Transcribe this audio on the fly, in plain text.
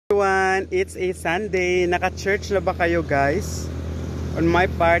everyone, it's a Sunday. Naka-church na ba kayo guys? On my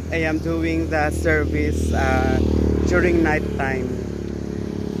part, I am doing the service during night time.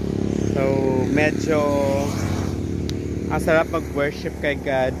 So medyo ang sarap mag-worship kay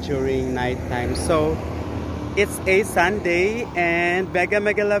God during night time. So it's a Sunday and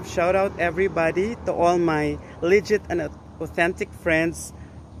mega love shout out everybody to all my legit and authentic friends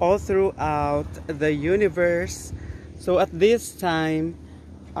all throughout the universe. So at this time,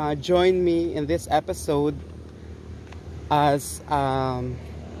 join me in this episode as I'll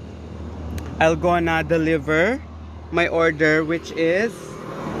gonna deliver my order, which is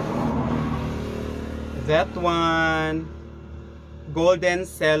that one golden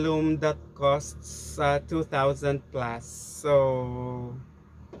cellum that costs 2,000 plus. So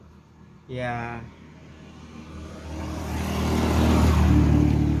yeah.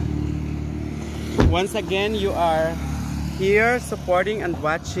 Once again, you are here supporting and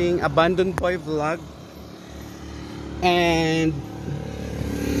watching Abandoned Boy Vlog, and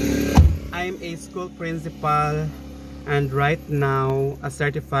I'm a school principal and right now a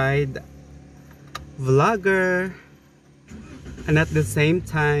certified vlogger, and at the same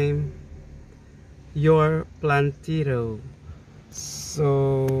time your Plantito.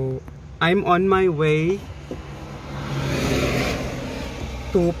 So I'm on my way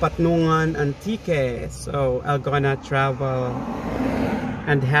to Patnungan, Antique. So I'm gonna travel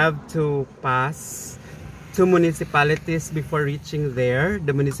and have to pass two municipalities before reaching there.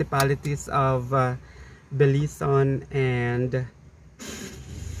 The municipalities of Belison and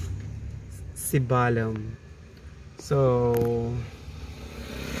Sibalom. So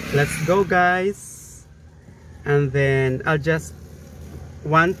let's go guys. And then I'll just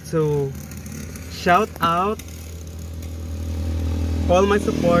want to shout out all my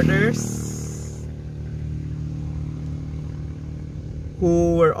supporters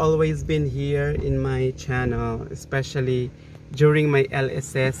who were always been here in my channel, especially during my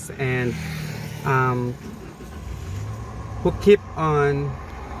LSS, and who keep on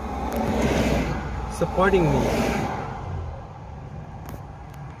supporting me.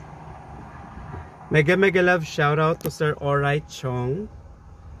 Mega love shout out to Sir Orai Chong,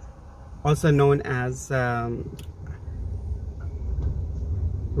 also known as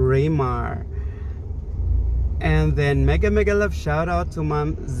Raymar. And then mega love shout out to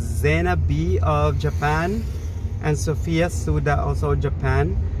Ma'am Zena B of Japan and Sophia Suda, also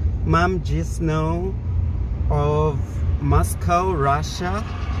Japan, Ma'am Gisno of Moscow, Russia,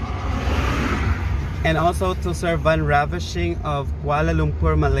 and also to Sir Van Ravishing of Kuala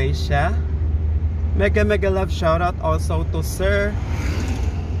Lumpur, Malaysia. Mega love shout out also to Sir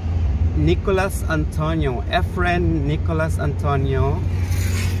Nicolas Antonio, Efren Nicolas Antonio,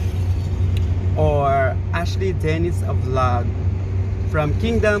 or Ashley Dennis of Vlog from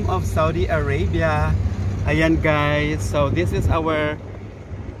Kingdom of Saudi Arabia. Ayan guys, so this is our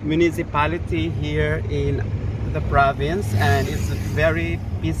municipality here in the province, and it's very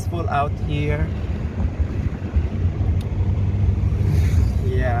peaceful out here.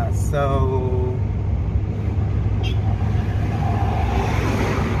 Yeah, so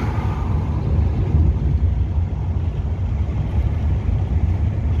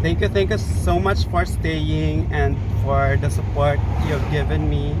thank you so much for staying and for the support you've given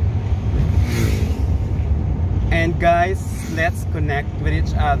me. And guys, let's connect with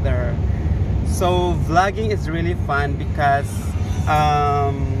each other. So vlogging is really fun because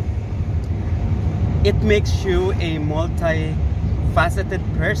it makes you a multi-faceted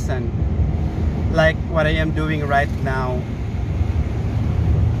person, like what I am doing right now.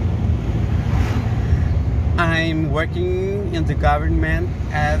 I'm working in the government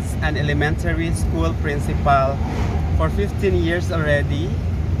as an elementary school principal for 15 years already.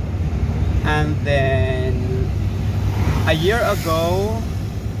 And then a year ago,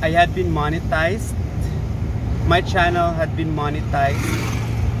 I had been monetized. My channel had been monetized,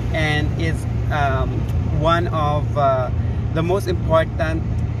 and is one of the most important,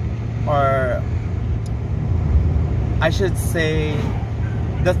 or I should say,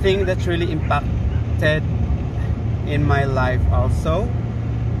 the thing that really impacted in my life also.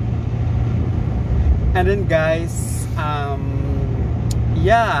 And then guys,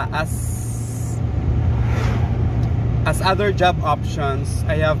 yeah, as other job options,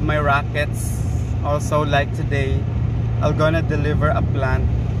 I have my rackets also. Like today, I'm gonna deliver a plant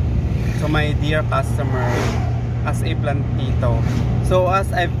to my dear customer as a plantito. So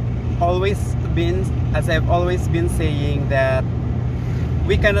as I've always been saying, that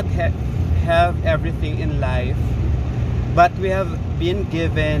we cannot have everything in life, but we have been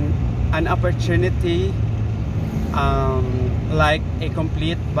given an opportunity like a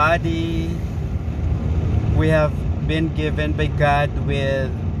complete body. We have been given by God with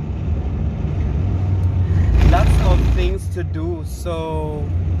lots of things to do, so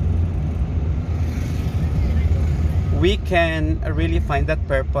we can really find that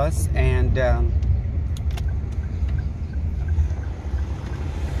purpose and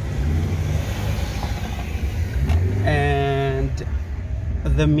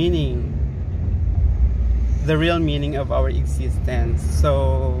the meaning, the real meaning of our existence.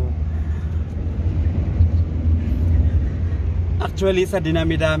 So actually, sa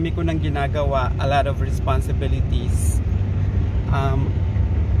dinami-dami ko nang ginagawa, a lot of responsibilities.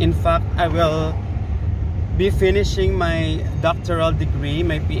 In fact, I will be finishing my doctoral degree,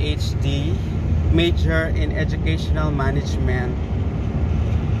 my PhD, major in educational management.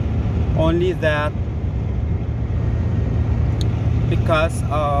 Only that because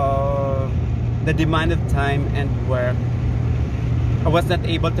of the demand of time and work, I was not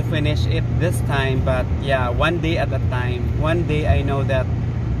able to finish it this time, but yeah, one day at a time. One day I know that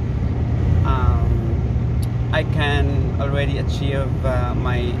I can already achieve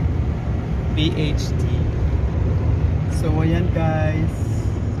my PhD. So ayan guys.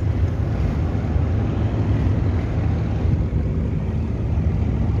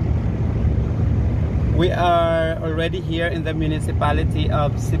 We are already here in the municipality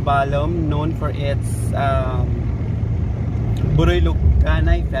of Sibalom, known for its Buroy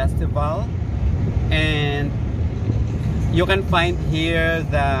Lukanay Festival, and you can find here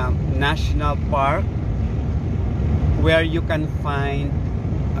the national park where you can find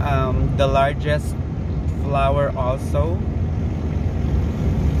the largest flower, also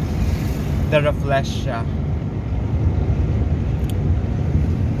the rafflesia.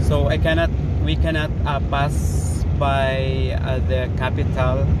 So we cannot pass by the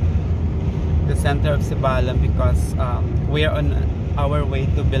capital, the center of Sibalam, because we are on our way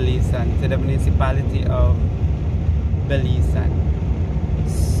to Bilisan, to the municipality of Bilisan.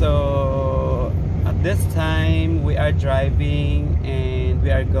 So at this time we are driving and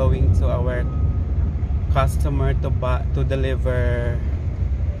we are going to our customer to deliver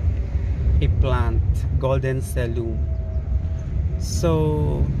a plant, golden cellum.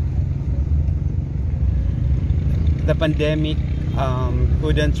 So the pandemic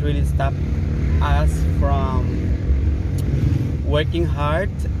couldn't really stop us from working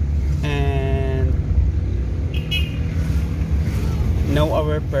hard and know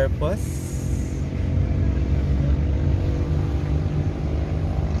our purpose.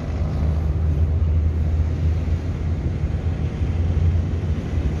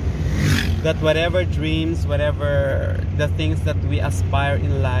 That whatever dreams, whatever the things that we aspire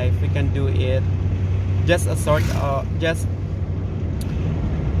in life, we can do it. Just a sort of, just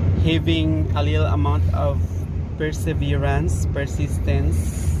having a little amount of perseverance,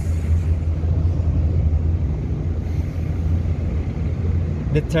 persistence,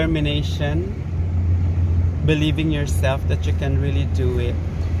 determination, believing yourself that you can really do it.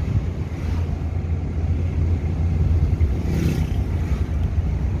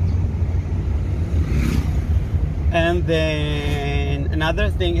 And then another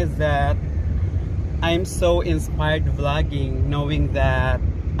thing is that I'm so inspired vlogging, knowing that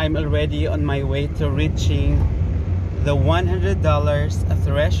I'm already on my way to reaching the $100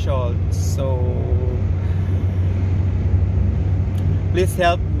 threshold. So please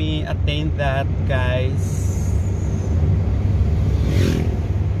help me attain that, guys.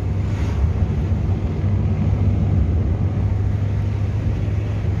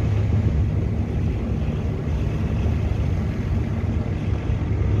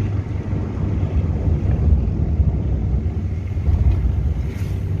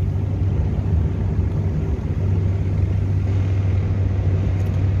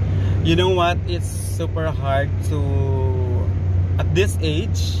 You know what? It's super hard to, at this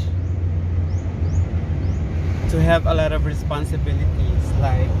age, to have a lot of responsibilities.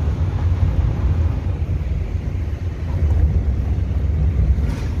 Like,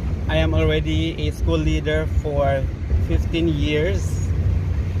 I am already a school leader for 15 years,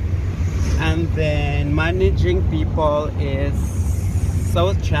 and then managing people is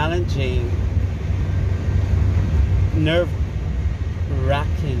so challenging,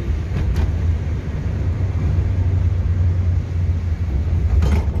 nerve-wracking.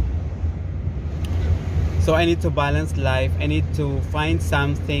 So I need to balance life. I need to find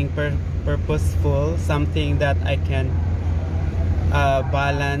something purposeful, something that I can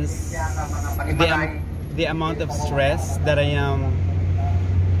balance the amount of stress that I am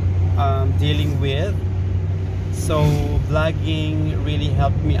dealing with. So vlogging really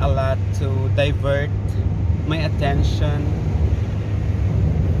helped me a lot to divert my attention,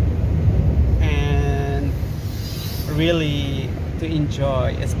 and really to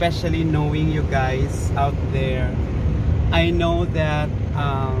enjoy, especially knowing you guys out there. I know that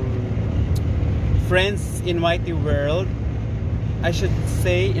friends in Whitey World, I should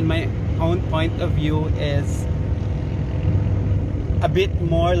say in my own point of view, is a bit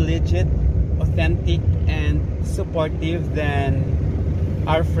more legit, authentic, and supportive than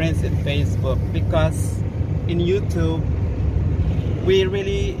our friends in Facebook, because in YouTube we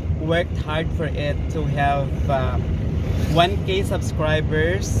really worked hard for it to have 1K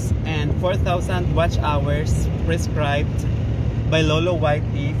subscribers and 4,000 watch hours prescribed by Lolo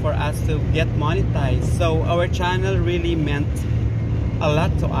Whitey for us to get monetized. So our channel really meant a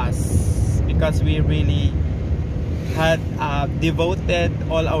lot to us, because we really had devoted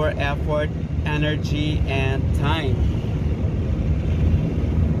all our effort, energy, and time.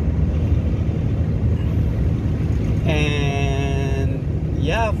 And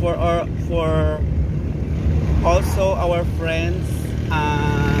yeah, for also our friends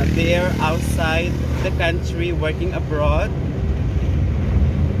there outside the country working abroad,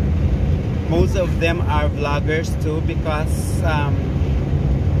 most of them are vloggers too, because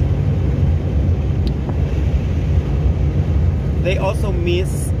they also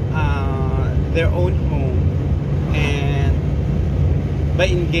miss their own home, and by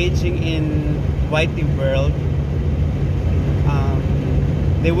engaging in Whitey World,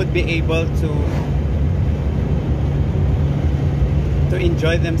 they would be able to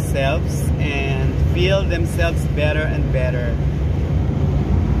enjoy themselves and feel themselves better and better.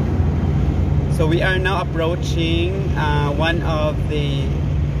 So we are now approaching one of the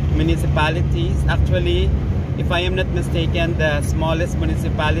municipalities. Actually, if I am not mistaken, the smallest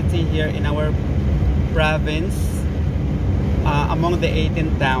municipality here in our province among the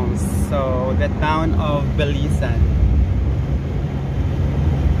 18 towns. So the town of Byahe.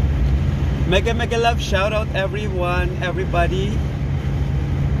 Mega love shout out everybody.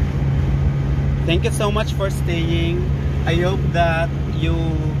 Thank you so much for staying. I hope that you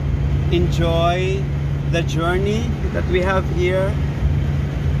enjoy the journey that we have here.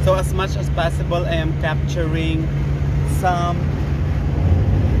 So as much as possible, I am capturing some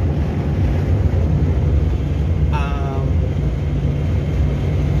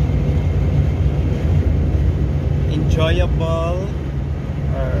enjoyable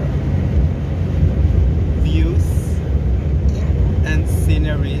views and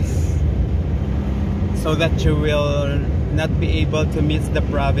sceneries, so that you will not be able to miss the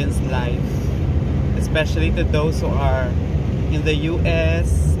province life, especially to those who are in the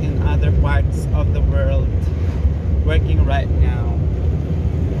US, in other parts of the world, working right now.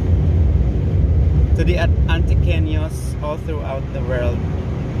 To the Antiqueños all throughout the world.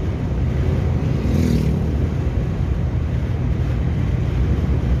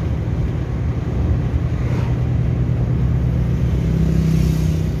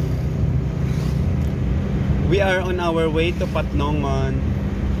 We are on our way to Patnongon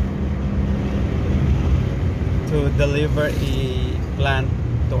to deliver a plant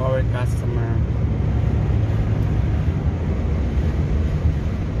to our customer.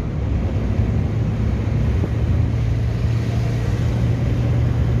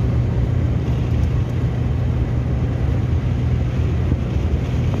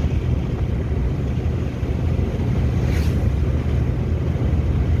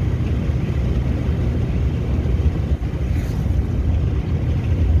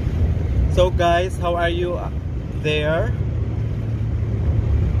 So guys, how are you there?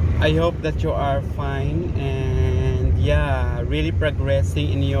 I hope that you are fine and yeah, really progressing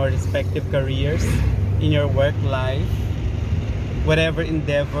in your respective careers, in your work life, whatever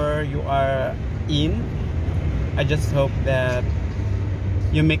endeavor you are in. I just hope that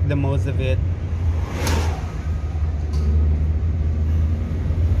you make the most of it.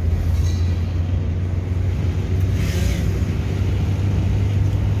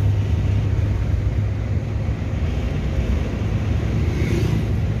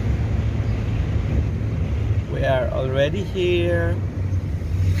 We are already here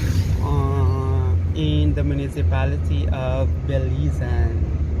in the municipality of Byahe.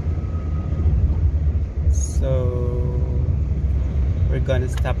 So we're gonna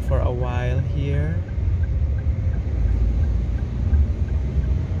stop for a while here.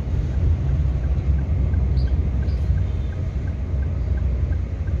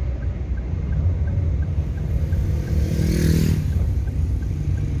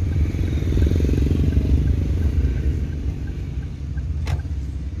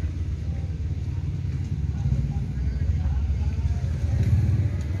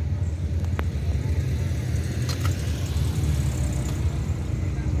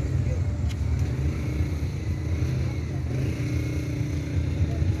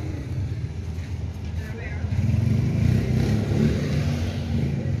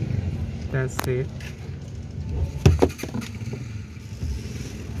 see.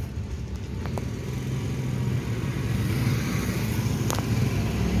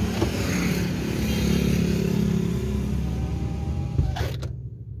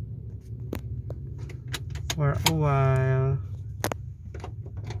 For a while.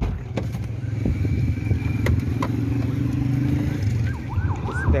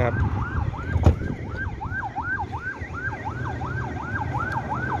 Step.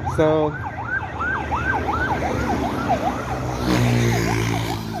 So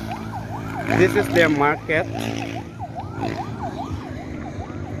this is their market.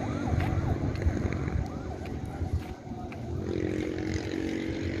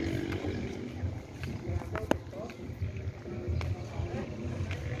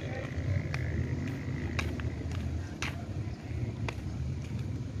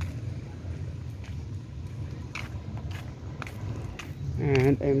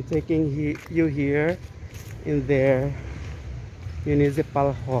 And I'm taking you here in their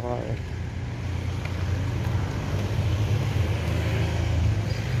municipal hall.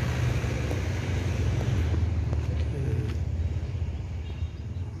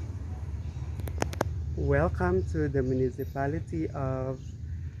 Welcome to the municipality of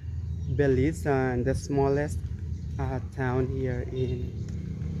Belisan, the smallest town here in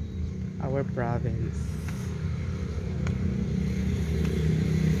our province.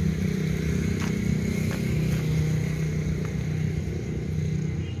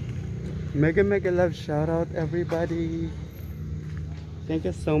 Mega love shout out everybody. Thank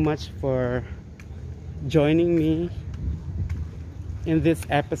you so much for joining me in this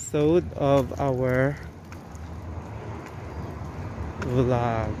episode of our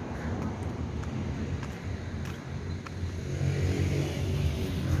vlog.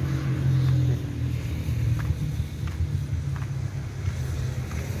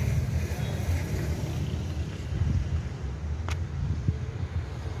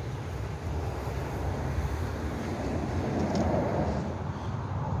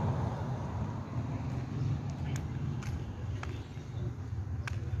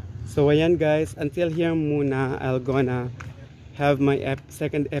 So ayan guys, until here muna, I'll gonna have my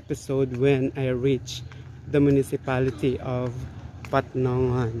second episode when I reach the municipality of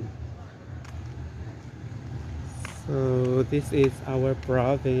Patnongan. So this is our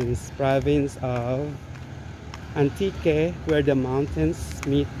province of Antique, where the mountains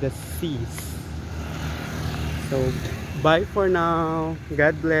meet the seas. So bye for now.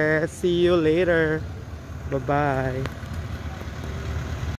 God bless. See you later. Bye bye.